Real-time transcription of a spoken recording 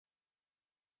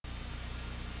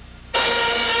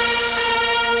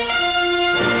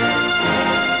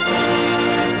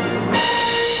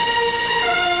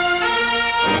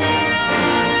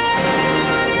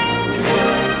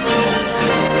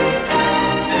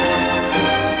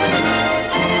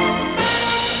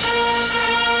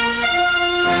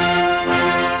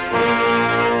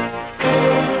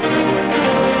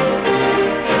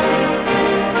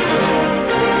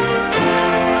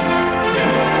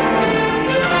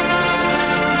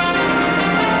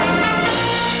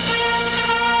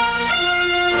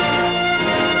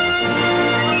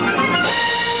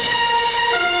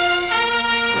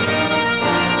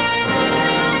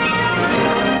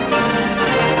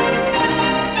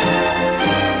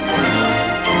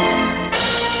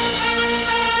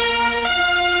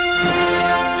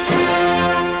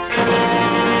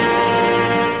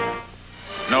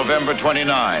29,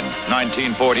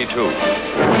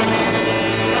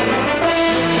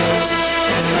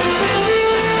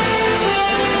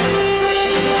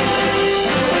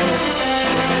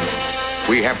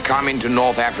 We have come into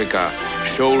North Africa,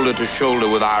 shoulder to shoulder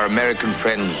with our American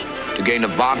friends, to gain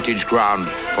a vantage ground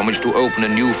from which to open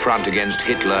a new front against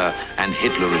Hitler and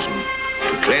Hitlerism,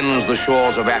 to cleanse the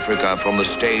shores of Africa from the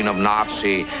stain of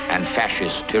Nazi and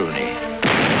fascist tyranny.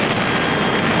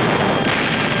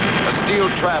 A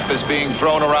steel trap is being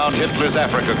thrown around Hitler's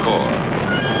Africa Corps.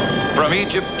 From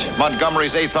Egypt,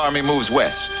 Montgomery's 8th Army moves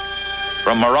west.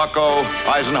 From Morocco,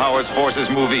 Eisenhower's forces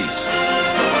move east.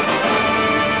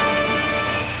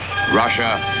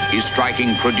 Russia is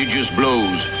striking prodigious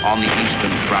blows on the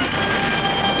Eastern Front.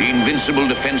 The invincible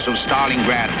defense of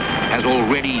Stalingrad has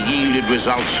already yielded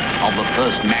results of the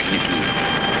first magnitude.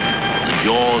 The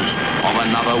jaws of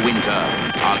another winter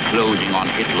are closing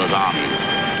on Hitler's armies.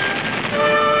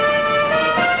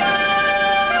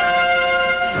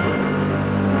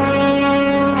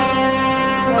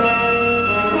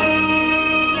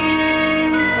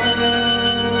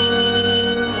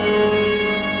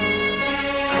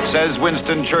 Says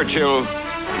Winston Churchill,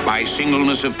 by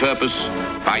singleness of purpose,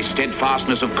 by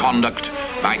steadfastness of conduct,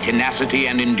 by tenacity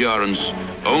and endurance,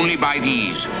 only by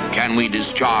these can we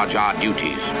discharge our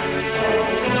duties.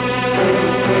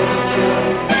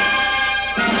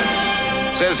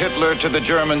 Says Hitler to the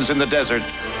Germans in the desert,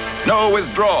 no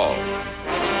withdrawal.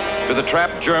 To the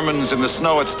trapped Germans in the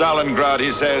snow at Stalingrad,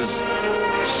 he says,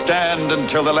 stand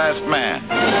until the last man.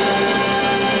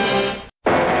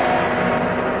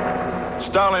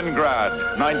 Stalingrad,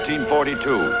 1942.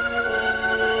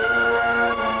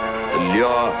 The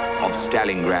lure of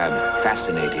Stalingrad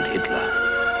fascinated Hitler.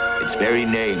 Its very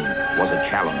name was a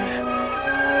challenge.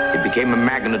 It became a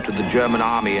magnet to the German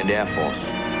army and air force.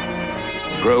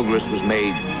 Progress was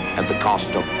made at the cost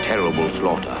of terrible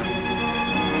slaughter.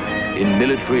 In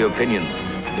military opinion,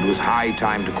 it was high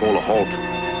time to call a halt.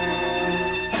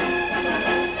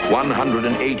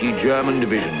 180 German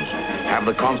divisions have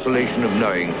the consolation of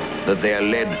knowing that they are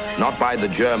led not by the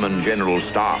German General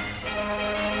Staff,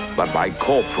 but by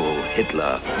Corporal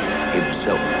Hitler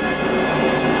himself.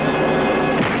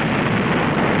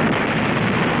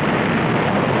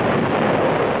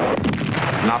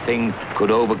 Nothing could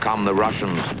overcome the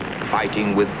Russians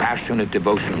fighting with passionate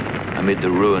devotion amid the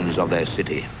ruins of their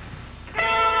city.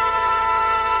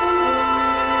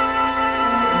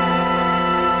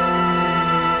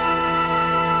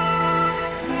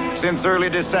 Since early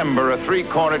December, a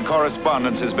three-cornered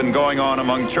correspondence has been going on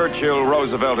among Churchill,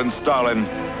 Roosevelt, and Stalin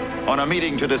on a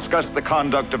meeting to discuss the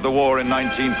conduct of the war in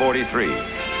 1943.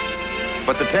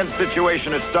 But the tense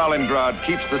situation at Stalingrad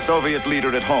keeps the Soviet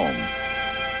leader at home.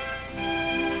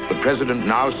 The president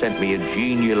now sent me a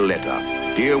genial letter.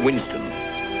 Dear Winston,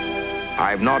 I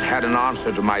have not had an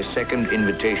answer to my second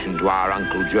invitation to our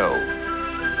Uncle Joe.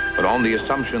 But on the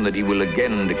assumption that he will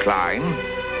again decline,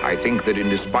 I think that in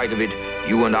despite of it,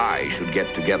 you and I should get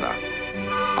together.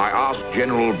 I asked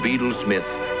General Beadle Smith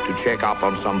to check up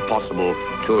on some possible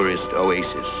tourist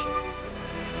oasis.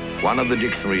 One of the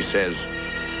dictionaries says,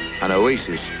 an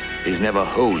oasis is never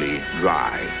wholly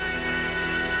dry.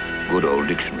 Good old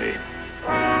dictionary.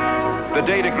 The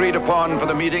date agreed upon for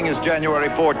the meeting is January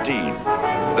 14.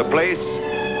 The place,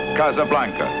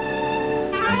 Casablanca.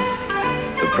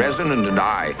 The President and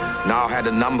I now had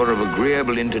a number of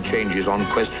agreeable interchanges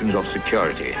on questions of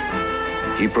security.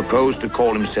 He proposed to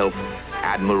call himself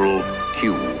Admiral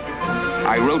Q.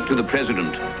 I wrote to the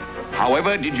President,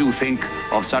 however did you think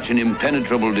of such an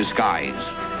impenetrable disguise?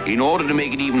 In order to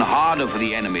make it even harder for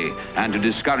the enemy and to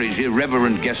discourage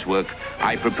irreverent guesswork,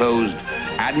 I proposed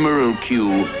Admiral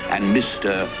Q and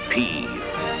Mr. P.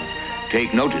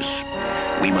 Take notice,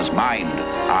 we must mind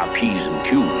our P's and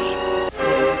Q's.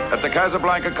 At the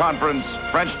Casablanca conference,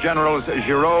 French generals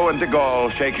Giraud and de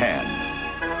Gaulle shake hands.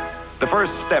 The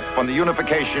first step on the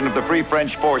unification of the Free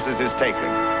French forces is taken.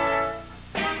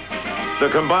 The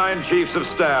combined chiefs of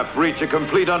staff reach a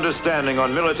complete understanding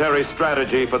on military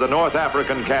strategy for the North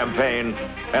African campaign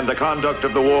and the conduct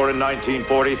of the war in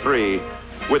 1943,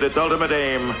 with its ultimate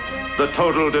aim, the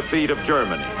total defeat of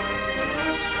Germany.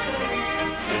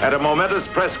 At a momentous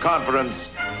press conference,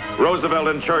 Roosevelt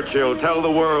and Churchill tell the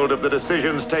world of the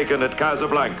decisions taken at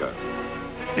Casablanca.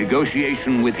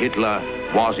 Negotiation with Hitler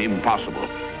was impossible.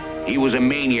 He was a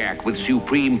maniac with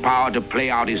supreme power to play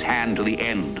out his hand to the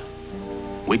end,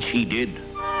 which he did,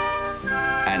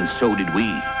 and so did we.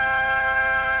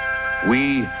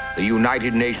 We, the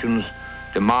United Nations,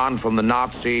 demand from the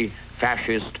Nazi,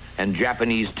 fascist, and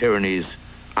Japanese tyrannies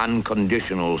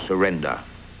unconditional surrender.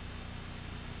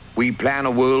 We plan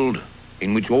a world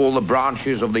in which all the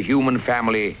branches of the human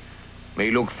family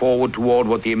may look forward toward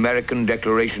what the American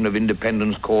Declaration of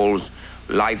Independence calls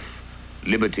life,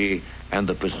 liberty, and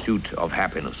the pursuit of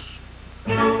happiness.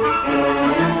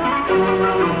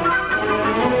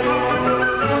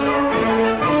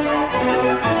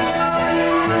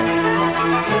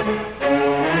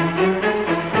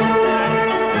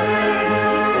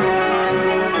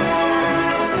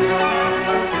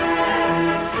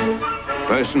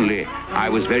 Personally, I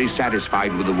was very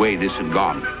satisfied with the way this had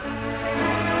gone.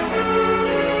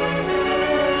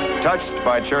 Touched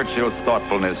by Churchill's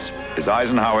thoughtfulness is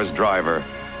Eisenhower's driver,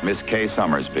 Miss Kay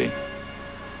Summersby.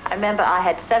 I remember I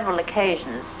had several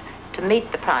occasions to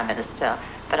meet the Prime Minister,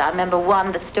 but I remember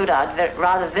one that stood out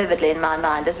rather vividly in my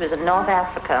mind. This was in North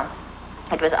Africa.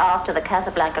 It was after the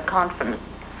Casablanca conference,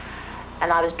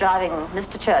 and I was driving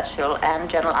Mr. Churchill and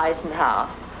General Eisenhower,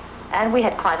 and we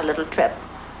had quite a little trip.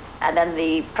 And then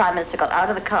the Prime Minister got out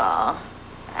of the car,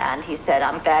 and he said,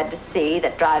 "I'm glad to see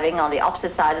that driving on the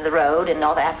opposite side of the road in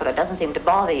North Africa doesn't seem to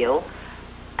bother you."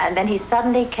 And then he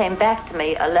suddenly came back to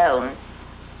me alone,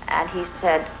 and he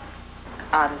said,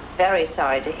 "I'm very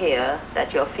sorry to hear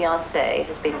that your fiancé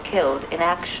has been killed in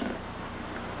action."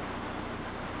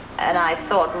 And I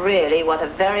thought really what a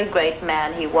very great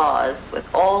man he was, with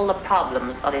all the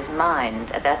problems on his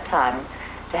mind at that time,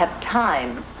 to have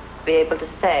time to be able to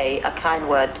say a kind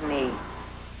word to me.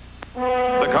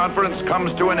 The conference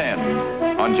comes to an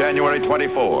end on January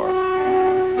 24.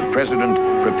 The president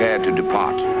prepared to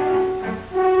depart.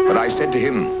 But I said to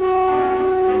him,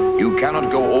 "You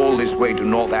cannot go all this way to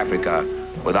North Africa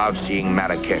without seeing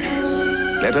Marrakesh.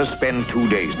 Let us spend 2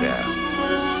 days there.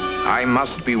 I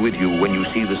must be with you when you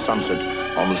see the sunset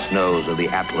on the snows of the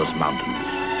Atlas Mountains."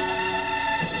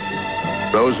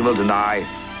 Roosevelt and I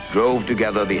drove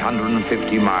together the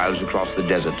 150 miles across the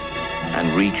desert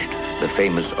and reached the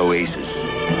famous oasis.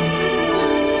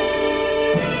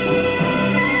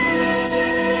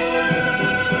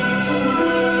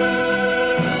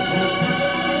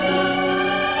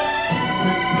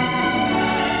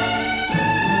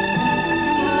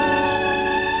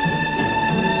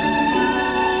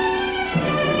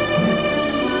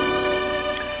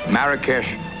 Marrakesh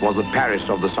was the Paris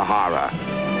of the Sahara.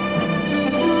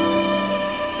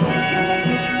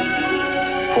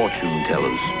 Fortune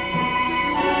tellers,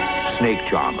 snake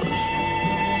charmers,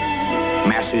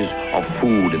 masses of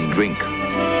food and drink.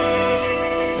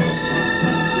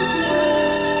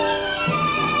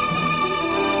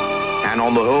 And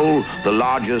on the whole, the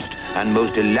largest and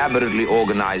most elaborately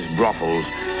organized brothels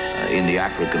in the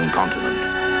African continent.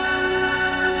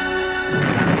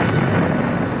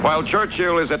 While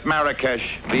Churchill is at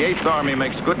Marrakesh, the 8th Army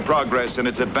makes good progress in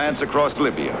its advance across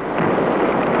Libya.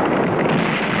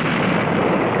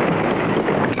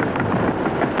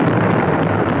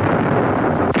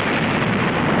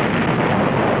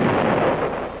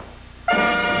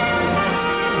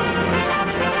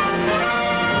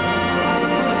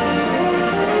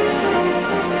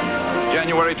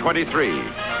 January 23,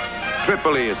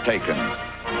 Tripoli is taken.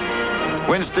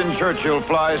 Winston Churchill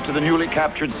flies to the newly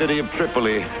captured city of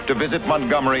Tripoli to visit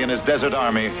Montgomery and his desert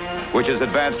army, which has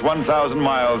advanced 1,000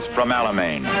 miles from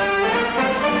Alamein.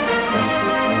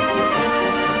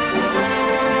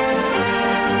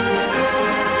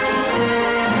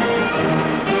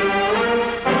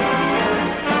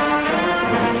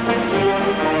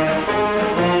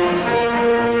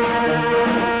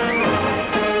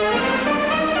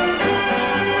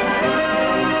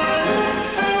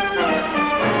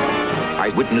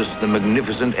 Witnessed the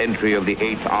magnificent entry of the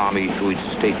 8th Army through its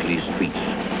stately streets.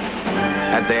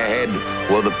 At their head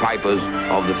were the pipers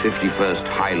of the 51st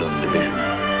Highland Division.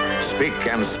 Spick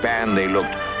and span they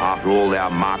looked after all their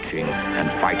marching and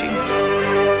fighting.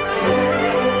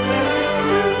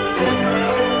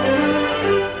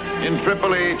 In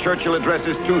Tripoli, Churchill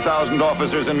addresses 2,000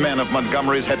 officers and men of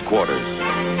Montgomery's headquarters.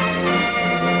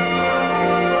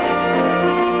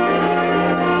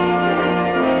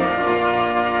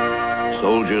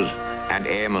 Soldiers and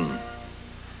airmen.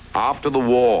 After the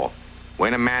war,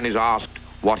 when a man is asked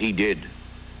what he did,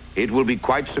 it will be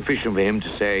quite sufficient for him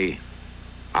to say,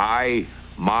 "I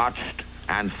marched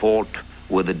and fought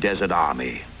with the Desert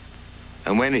Army."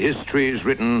 And when history is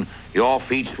written, your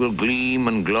feats will gleam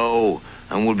and glow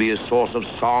and will be a source of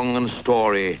song and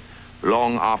story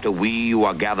long after we who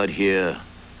are gathered here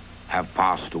have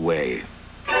passed away.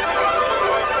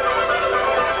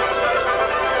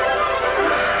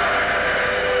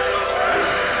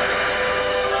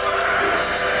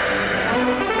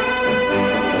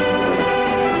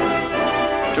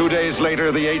 Two days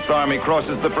later, the 8th Army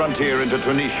crosses the frontier into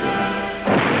Tunisia.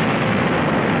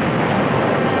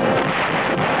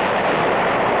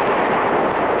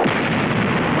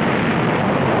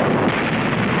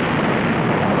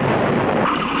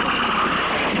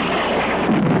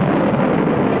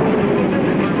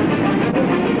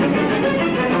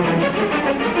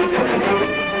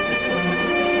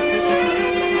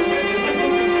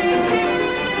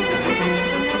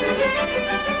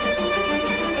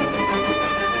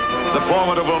 The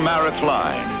formidable Maritz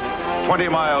Line, 20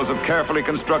 miles of carefully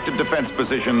constructed defense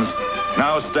positions,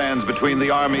 now stands between the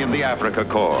Army and the Afrika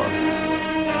Korps.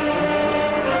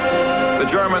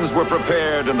 The Germans were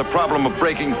prepared, and the problem of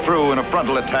breaking through in a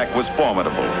frontal attack was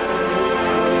formidable.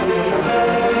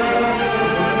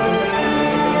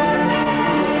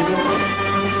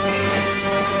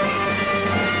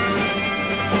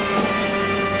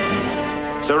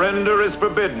 Surrender is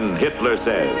forbidden, Hitler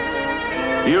says.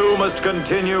 You must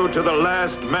continue to the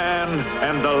last man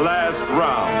and the last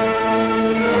round.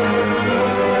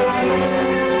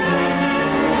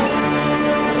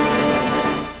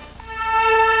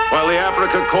 While the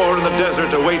Afrika Korps in the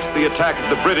desert awaits the attack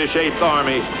of the British 8th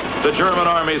Army, the German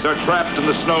armies are trapped in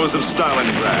the snows of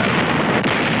Stalingrad.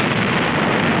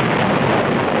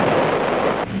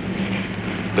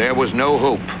 There was no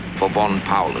hope for von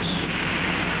Paulus.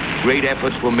 Great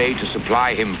efforts were made to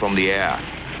supply him from the air.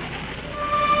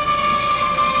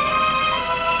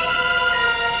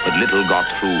 But little got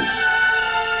through.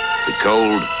 The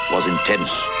cold was intense.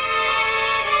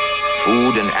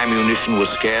 Food and ammunition were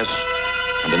scarce,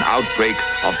 and an outbreak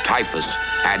of typhus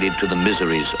added to the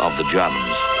miseries of the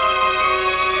Germans.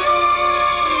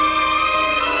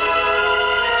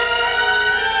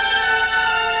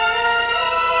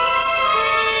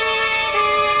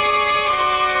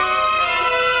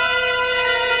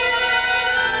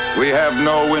 We have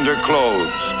no winter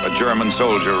clothes, a German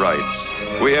soldier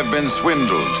writes. We have been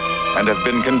swindled and have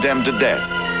been condemned to death.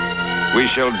 We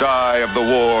shall die of the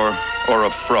war or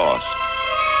of frost.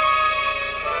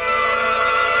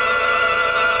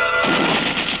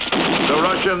 The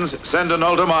Russians send an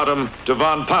ultimatum to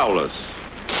von Paulus.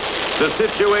 The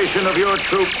situation of your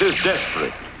troops is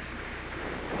desperate.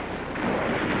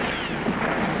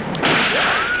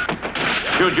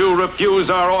 Should you refuse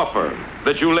our offer,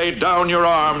 that you lay down your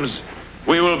arms,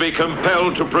 we will be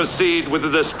compelled to proceed with the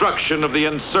destruction of the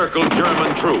encircled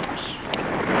German troops.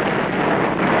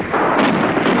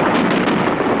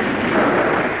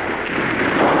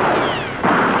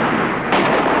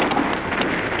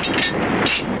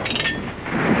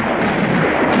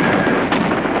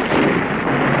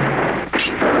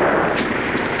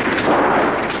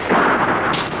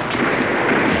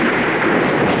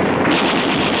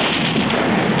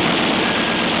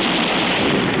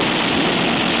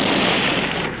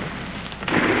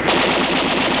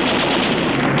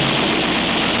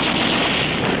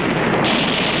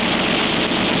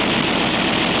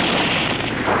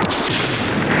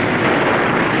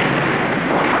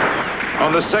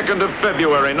 On the 2nd of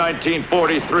February,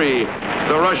 1943,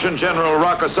 the Russian General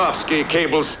Rokossovsky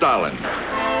cables Stalin.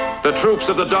 The troops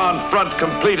of the Don Front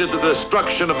completed the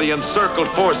destruction of the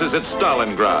encircled forces at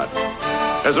Stalingrad.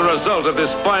 As a result of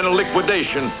this final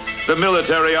liquidation, the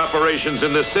military operations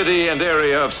in the city and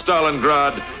area of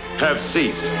Stalingrad have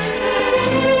ceased.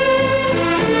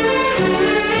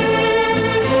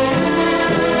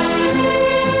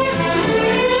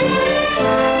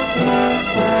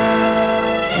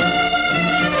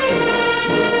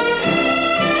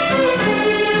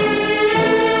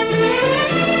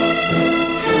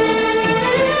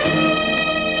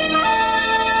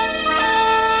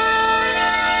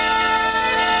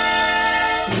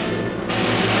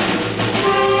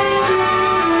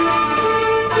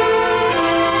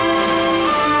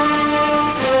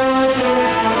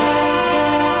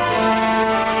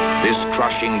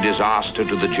 Crushing disaster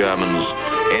to the Germans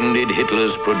ended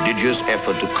Hitler's prodigious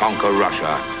effort to conquer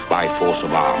Russia by force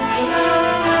of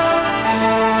arms.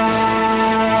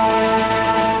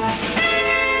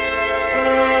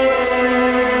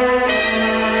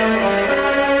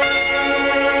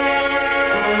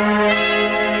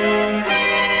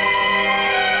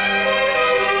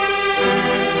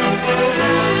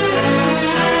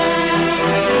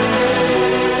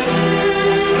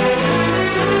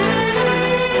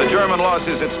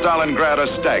 Losses at Stalingrad are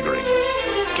staggering.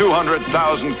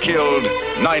 200,000 killed,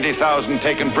 90,000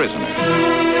 taken prisoners.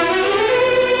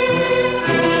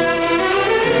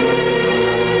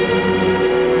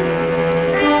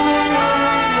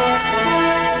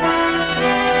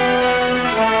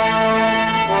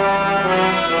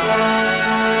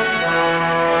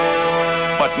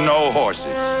 But no horses.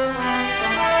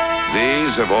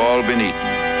 These have all been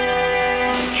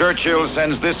eaten. Churchill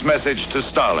sends this message to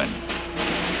Stalin.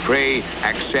 Pray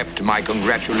accept my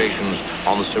congratulations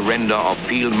on the surrender of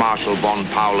Field Marshal von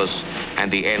Paulus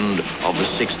and the end of the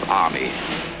 6th Army.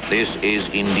 This is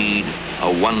indeed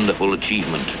a wonderful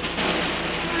achievement.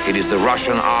 It is the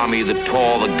Russian army that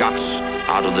tore the guts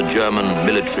out of the German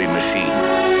military machine.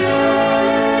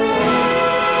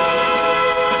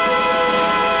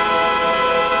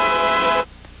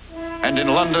 And in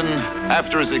London,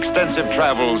 after his extensive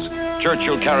travels,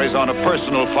 Churchill carries on a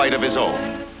personal fight of his own.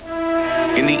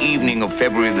 In the evening of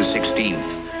February the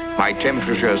 16th, my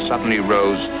temperature suddenly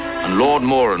rose, and Lord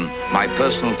Moran, my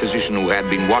personal physician who had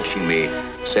been watching me,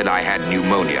 said I had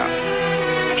pneumonia.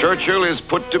 Churchill is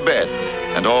put to bed,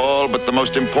 and all but the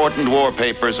most important war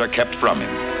papers are kept from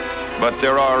him. But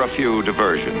there are a few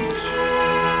diversions.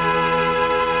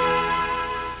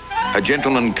 A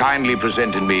gentleman kindly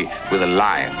presented me with a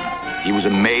lion. He was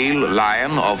a male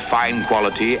lion of fine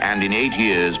quality, and in 8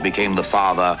 years became the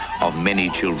father of many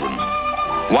children.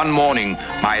 One morning,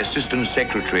 my assistant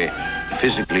secretary,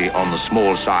 physically on the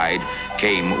small side,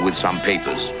 came with some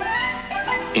papers.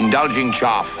 Indulging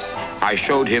chaff, I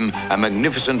showed him a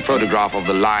magnificent photograph of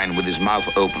the lion with his mouth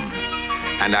open.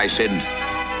 And I said,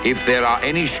 "If there are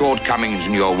any shortcomings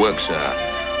in your work,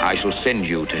 sir, I shall send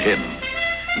you to him.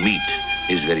 Meat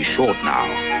is very short now."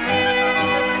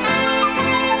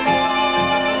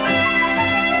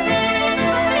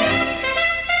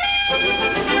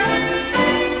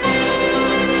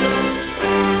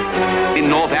 In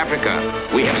North Africa,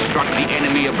 we have struck the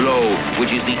enemy a blow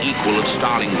which is the equal of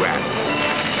Stalingrad.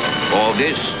 For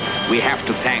this, we have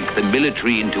to thank the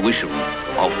military intuition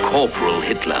of Corporal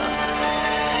Hitler.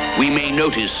 We may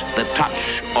notice the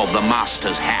touch of the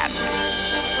master's hand.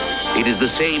 It is the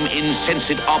same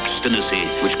insensate obstinacy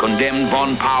which condemned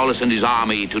von Paulus and his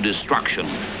army to destruction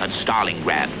at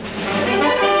Stalingrad.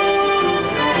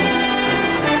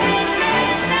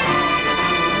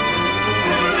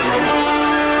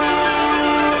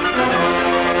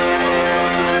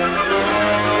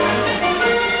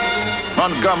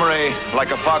 Montgomery,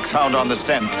 like a foxhound on the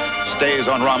scent, stays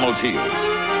on Rommel's heels.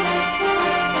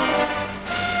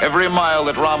 Every mile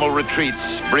that Rommel retreats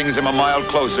brings him a mile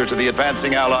closer to the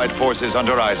advancing Allied forces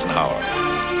under Eisenhower.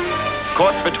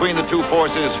 Caught between the two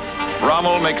forces,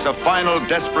 Rommel makes a final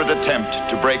desperate attempt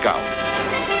to break out.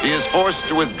 He is forced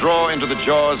to withdraw into the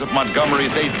jaws of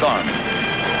Montgomery's 8th Army.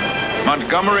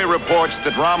 Montgomery reports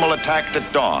that Rommel attacked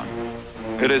at dawn.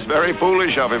 It is very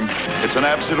foolish of him. It's an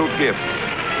absolute gift.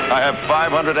 I have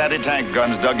 500 anti-tank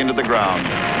guns dug into the ground.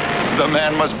 The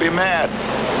man must be mad.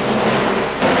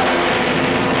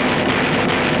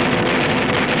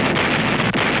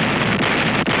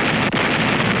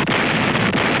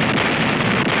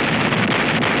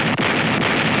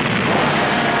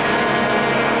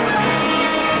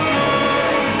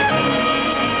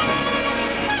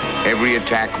 Every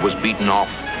attack was beaten off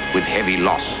with heavy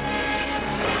loss.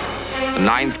 The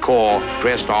 9th Corps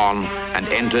pressed on and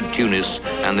entered Tunis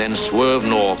and then swerved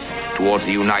north towards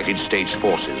the United States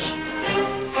forces.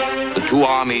 The two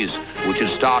armies, which had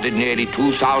started nearly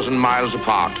 2,000 miles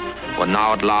apart, were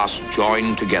now at last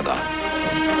joined together.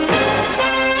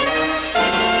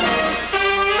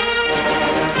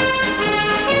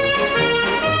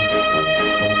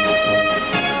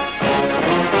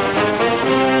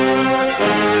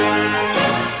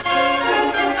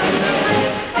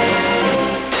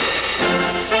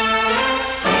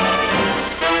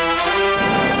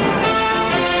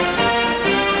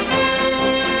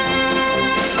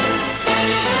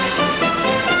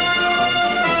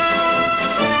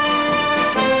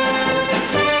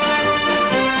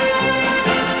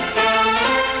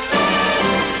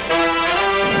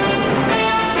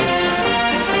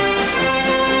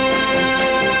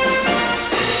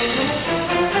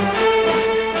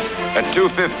 At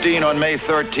 2:15 on May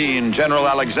 13, General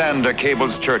Alexander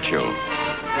cables Churchill.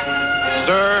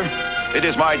 "Sir, it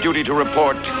is my duty to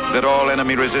report that all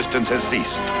enemy resistance has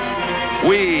ceased.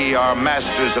 We are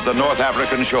masters of the North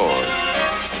African shores."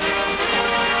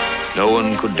 No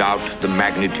one could doubt the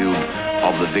magnitude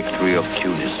of the victory of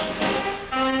Tunis.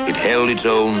 It held its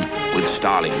own with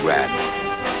Stalingrad.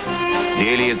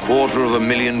 Nearly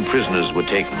 250,000 prisoners were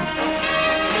taken.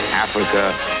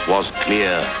 Africa was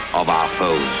clear of our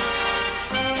foes.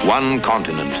 One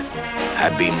continent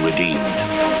had been redeemed.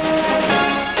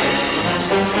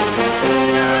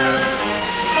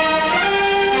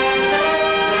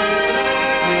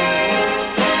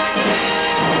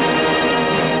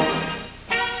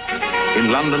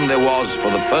 In London there was, for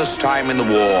the first time in the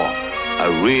war, a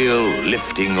real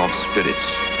lifting of spirits.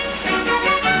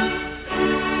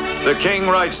 The King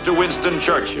writes to Winston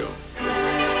Churchill,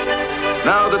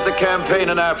 "Now that the campaign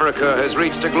in Africa has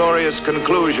reached a glorious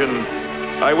conclusion,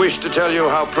 I wish to tell you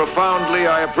how profoundly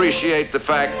I appreciate the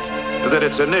fact that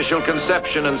its initial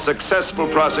conception and successful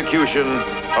prosecution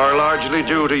are largely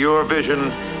due to your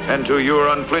vision and to your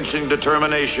unflinching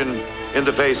determination in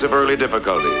the face of early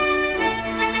difficulties.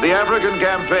 The African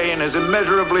campaign has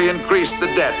immeasurably increased the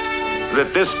debt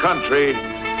that this country,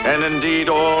 and indeed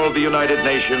all the United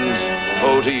Nations,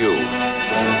 owe to you.